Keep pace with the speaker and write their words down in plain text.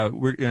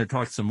We're going to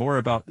talk some more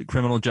about the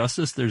criminal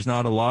justice. There's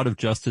not a lot of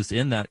justice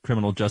in that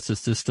criminal justice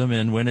system,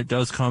 and when it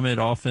does come, it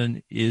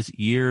often is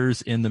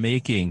years in the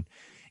making.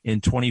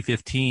 In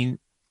 2015,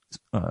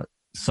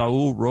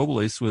 Saul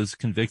Robles was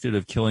convicted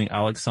of killing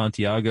Alex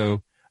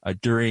Santiago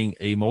during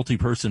a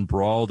multi-person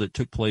brawl that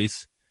took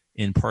place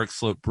in Park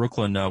Slope,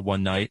 Brooklyn,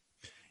 one night.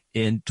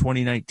 In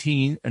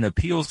 2019, an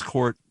appeals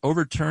court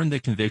overturned the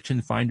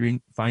conviction,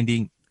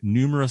 finding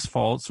numerous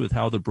faults with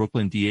how the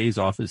Brooklyn DA's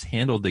office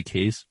handled the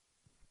case.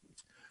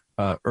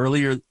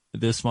 Earlier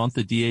this month,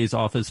 the DA's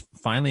office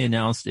finally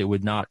announced it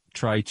would not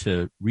try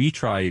to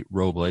retry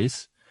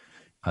Robles.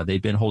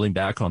 They've been holding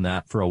back on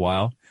that for a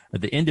while.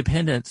 The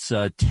Independent's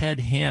Ted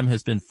Ham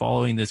has been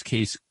following this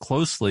case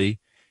closely,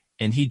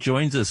 and he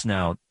joins us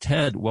now.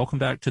 Ted, welcome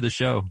back to the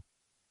show.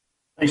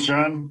 Thanks,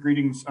 John.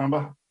 Greetings,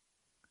 Amba.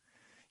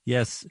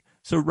 Yes.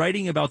 So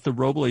writing about the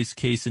Robles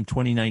case in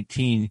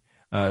 2019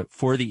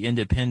 for The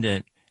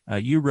Independent,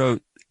 you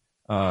wrote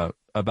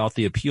about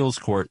the appeals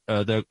court.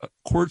 The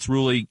court's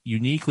ruling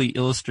uniquely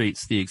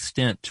illustrates the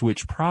extent to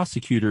which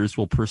prosecutors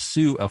will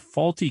pursue a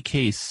faulty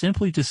case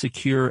simply to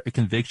secure a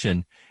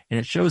conviction, and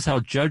it shows how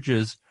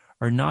judges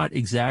are not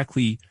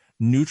exactly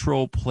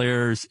neutral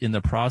players in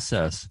the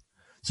process.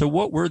 So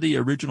what were the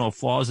original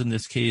flaws in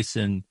this case,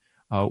 and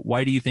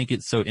why do you think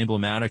it's so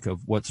emblematic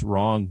of what's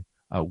wrong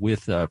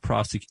with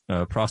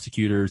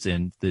prosecutors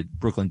and the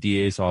Brooklyn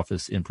DA's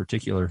office in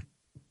particular?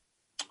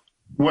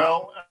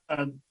 Well,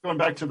 going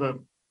back to the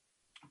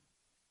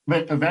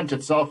event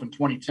itself in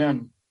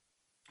 2010,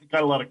 it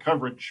got a lot of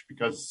coverage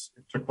because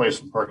it took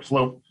place in Park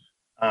Slope,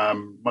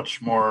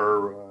 much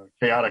more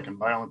chaotic and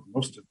violent than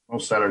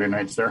most Saturday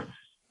nights there.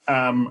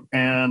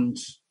 And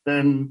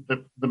then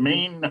the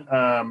main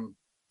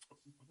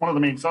one of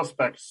the main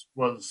suspects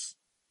was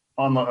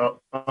on the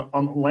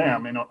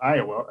lam in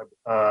Iowa,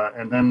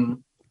 and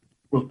then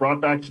was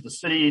brought back to the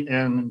city.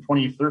 And in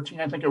 2013,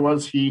 I think it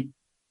was, he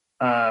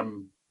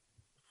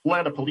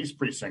fled a police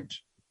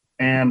precinct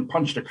and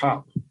punched a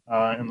cop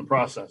in the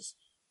process.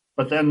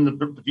 But then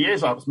the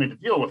DA's office made a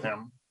deal with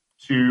him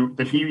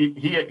that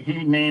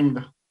he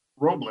named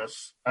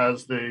Robles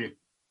as the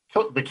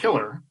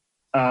killer,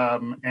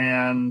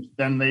 and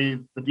then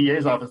the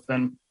DA's office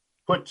then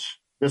put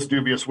this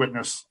dubious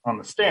witness on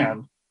the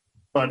stand.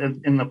 But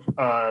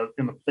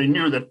they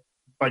knew that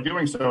by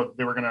doing so,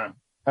 they were going to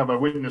have a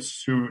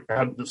witness who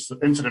had this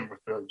incident with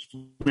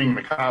fleeing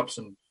the cops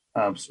and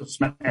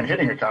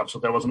hitting a cop. So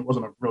that wasn't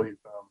a really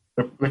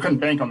they couldn't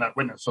bank on that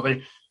witness. So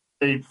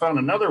they found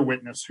another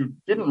witness who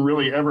didn't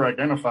really ever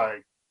identify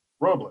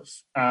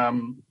Robles,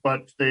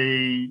 but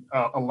they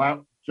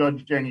allowed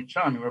Judge Danny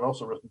Chun, who had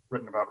also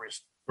written about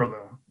race for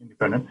the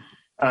Independent.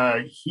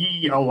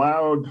 He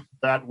allowed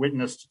that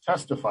witness to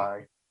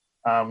testify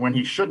when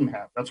he shouldn't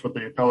have. That's why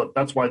the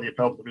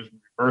appellate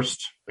division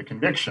reversed the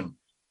conviction,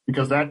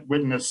 because that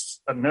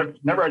witness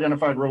never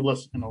identified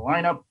Robles in the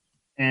lineup,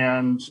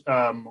 and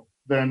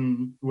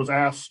then was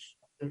asked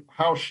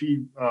who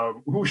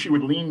she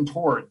would lean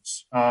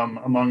towards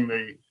among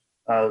the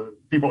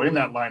people in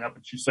that lineup,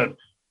 and she said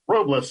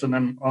Robles. And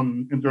then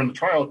during the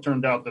trial, it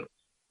turned out that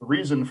the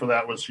reason for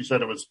that was, she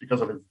said, it was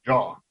because of his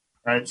jaw.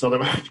 Right, so that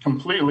was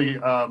completely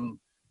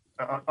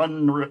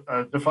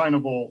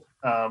undefinable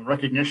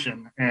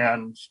recognition,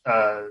 and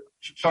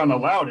Chun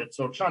allowed it.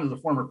 So Chun is a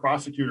former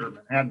prosecutor in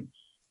Manhattan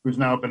who's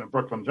now been a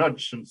Brooklyn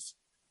judge since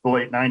the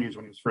late 90s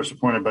when he was first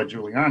appointed by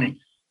Giuliani,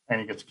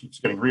 and he keeps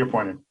getting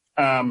reappointed.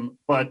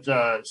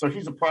 So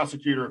he's a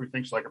prosecutor who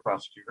thinks like a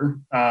prosecutor,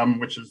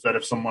 which is that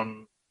if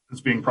someone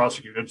is being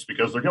prosecuted, it's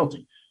because they're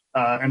guilty.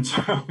 And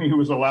so he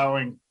was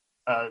allowing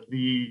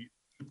the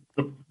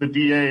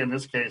DA in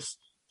this case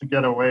to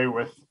get away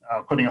with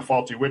putting a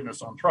faulty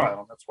witness on trial.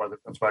 And that's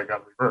why it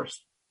got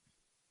reversed.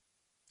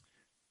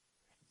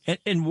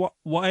 And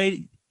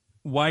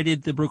why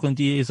did the Brooklyn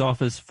DA's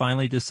office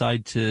finally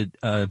decide to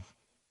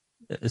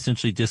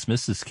essentially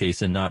dismiss this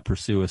case and not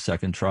pursue a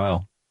second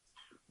trial?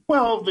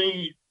 Well,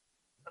 the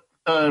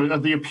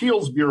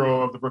appeals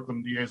bureau of the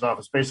Brooklyn DA's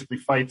office basically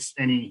fights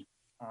any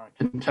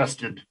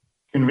contested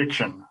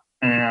conviction,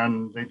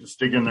 and they just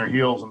dig in their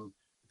heels and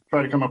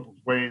try to come up with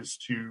ways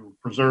to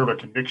preserve a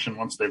conviction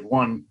once they've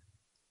won.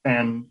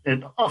 And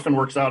it often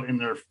works out in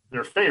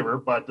their favor,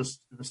 but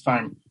this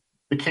time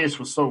the case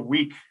was so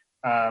weak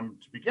to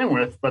begin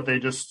with, but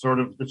it's just sort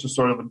of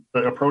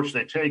the approach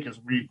they take is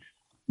we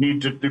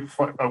need to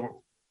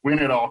win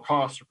at all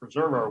costs or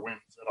preserve our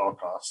wins at all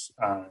costs.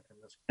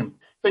 And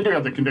they do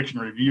have the conviction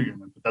review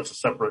unit, but that's a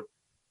separate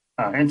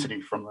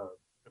entity from the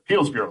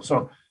appeals bureau.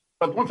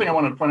 But one thing I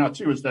wanted to point out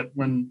too is that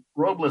when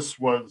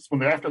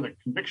after the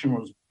conviction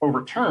was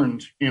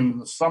overturned in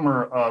the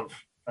summer of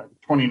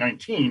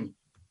 2019,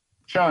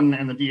 Chun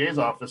and the DA's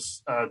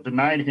office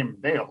denied him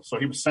bail. So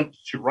he was sent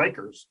to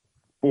Rikers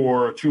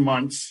for 2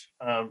 months,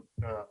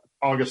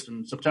 August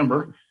and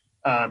September.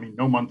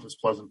 No month is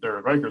pleasant there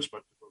at Rikers,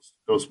 but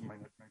those might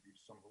be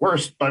some of the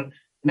worst. But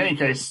in any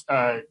case,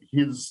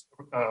 his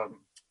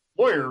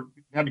lawyer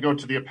had to go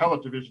to the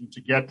appellate division to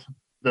get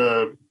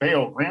the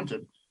bail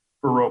granted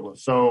for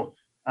Robles. So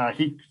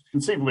he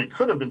conceivably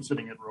could have been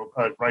sitting at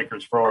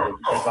Rikers for all the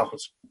DA's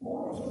office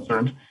was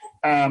concerned,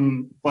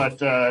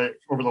 but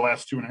over the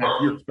last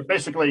 2.5 years. But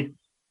basically,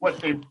 what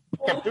they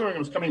kept doing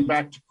was coming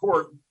back to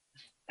court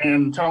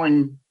and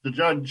telling the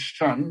judge,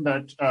 Chun,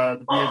 that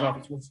the DA's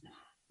office was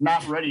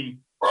not ready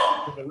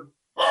for the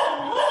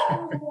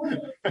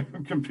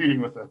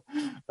competing with a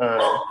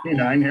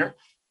canine here.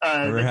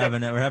 We're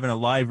having a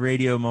live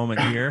radio moment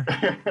here.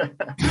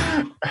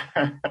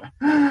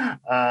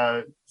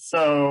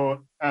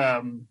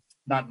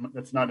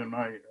 That's not in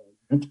my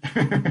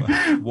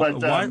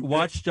but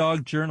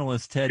watchdog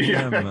journalist Ted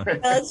Hem.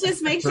 Let's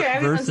just make sure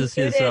everyone's versus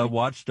his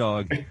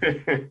watchdog.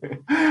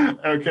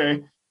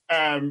 Okay.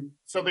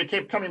 So they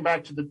kept coming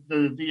back to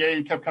the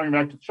DA kept coming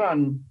back to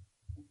Chun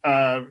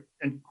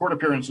in court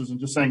appearances and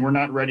just saying, we're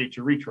not ready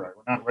to retry.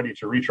 We're not ready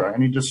to retry.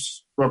 And he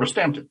just rubber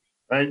stamped it.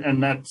 Right.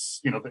 And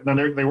that's,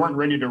 they weren't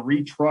ready to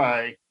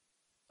retry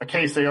a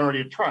case they already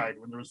had tried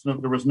when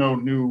there was no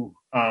new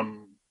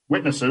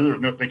witnesses, or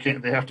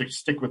they have to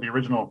stick with the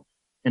original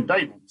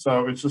indictment.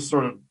 So it's just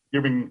sort of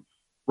giving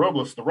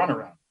Robles the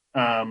runaround.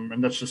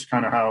 And that's just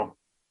kind of how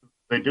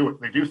they do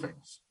it. They do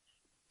things.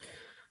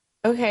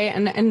 Okay.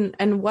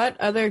 And what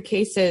other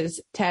cases,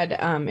 Ted,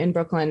 in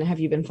Brooklyn have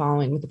you been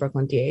following with the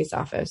Brooklyn DA's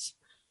office?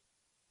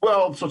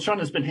 Well, so Chun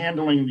has been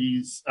handling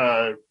these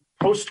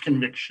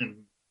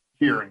post-conviction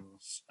hearings.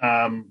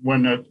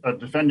 When a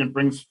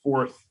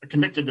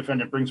convicted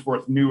defendant brings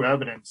forth new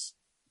evidence,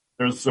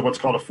 there's what's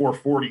called a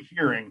 440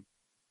 hearing.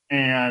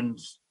 And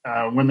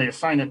when they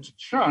assign it to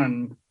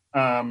Chun,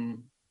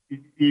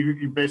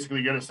 you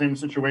basically get a same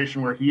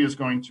situation where he is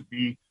going to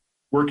be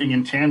working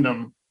in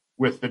tandem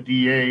with the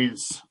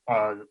DA's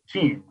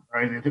team,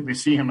 right? They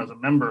see him as a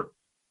member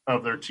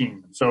of their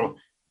team. So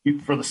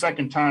for the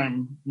second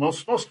time,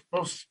 most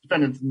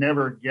defendants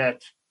never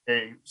get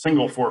a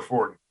single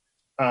 440.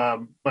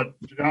 But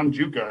John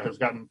Juka has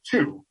gotten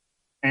 2,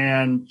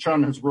 and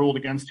Chun has ruled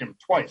against him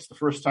twice. The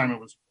first time it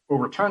was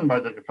overturned by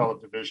the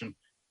appellate division,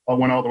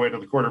 went all the way to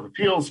the Court of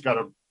Appeals,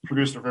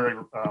 produced a very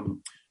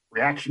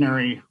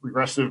reactionary,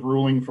 regressive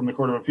ruling from the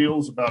Court of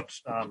Appeals about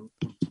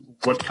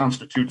what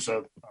constitutes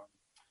a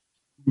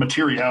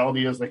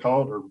materiality, as they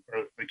call it, or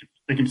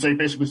they can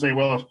basically say,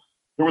 well,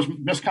 there was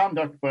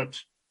misconduct, but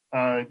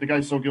the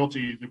guy's so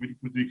guilty that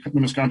the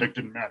misconduct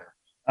didn't matter.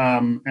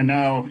 And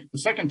now the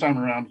second time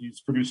around,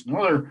 he's produced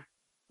another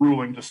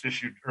ruling just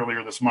issued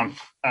earlier this month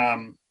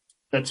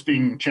that's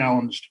being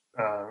challenged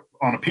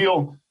on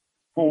appeal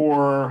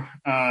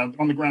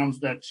on the grounds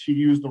that he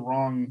used the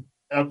wrong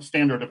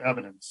standard of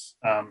evidence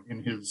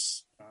in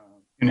his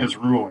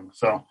ruling.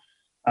 So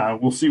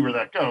we'll see where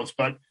that goes.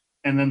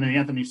 And then the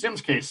Anthony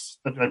Sims case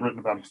that I've written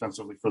about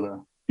extensively for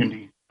the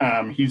Indy,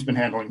 he's been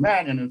handling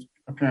that and has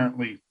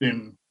apparently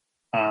been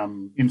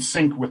in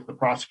sync with the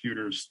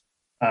prosecutors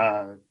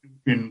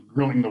in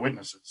grilling the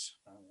witnesses,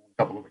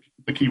 a couple of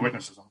the key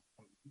witnesses on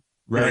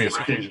various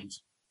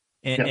occasions.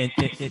 And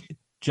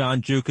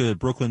John Juka, the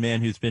Brooklyn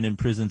man who's been in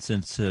prison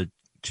since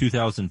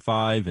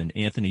 2005, and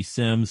Anthony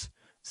Sims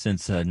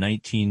since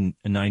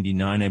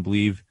 1999, I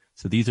believe.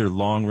 So these are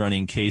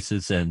long-running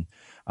cases, and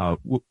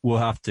we'll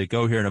have to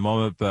go here in a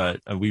moment,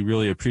 but we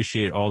really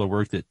appreciate all the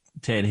work that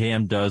Ted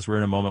Ham does. We're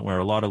in a moment where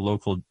a lot of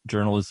local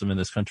journalism in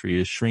this country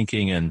is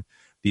shrinking, and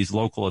these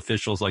local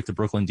officials like the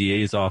Brooklyn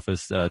DA's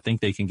office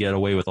think they can get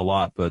away with a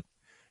lot, but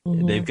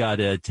they've got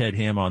Ted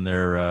Ham on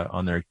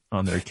their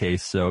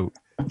case. So,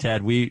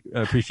 Ted, we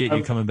appreciate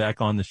you coming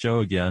back on the show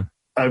again.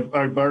 I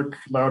bark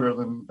louder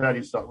than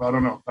Patty's stuff. I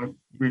don't know.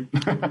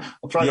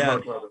 I'll try to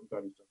bark louder than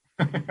Patty's stuff.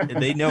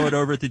 They know it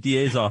over at the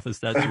DA's office,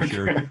 that's for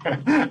sure.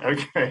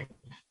 Okay.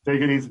 Take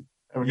it easy.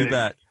 You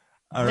bet.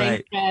 All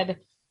right. Thanks, Ted.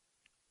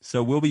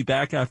 So we'll be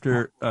back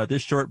after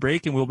this short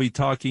break, and we'll be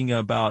talking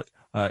about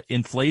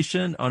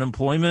inflation,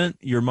 unemployment,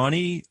 your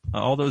money,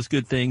 all those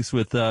good things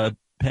with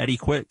Patty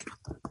Quick.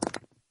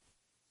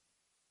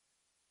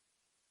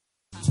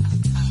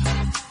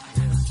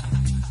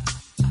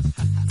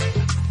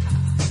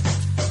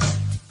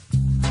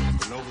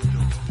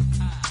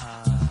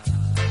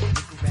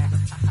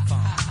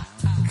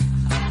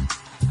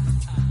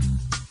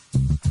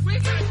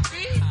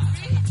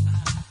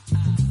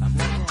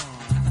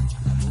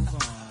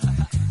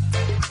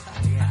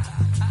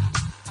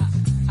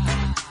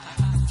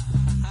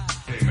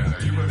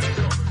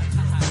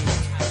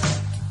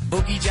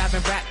 Boogie, jive,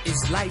 and rap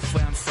is life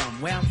where I'm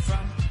from. Where I'm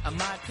from,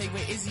 Ahmad K,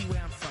 where Izzy,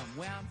 where I'm from.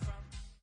 Where I'm from.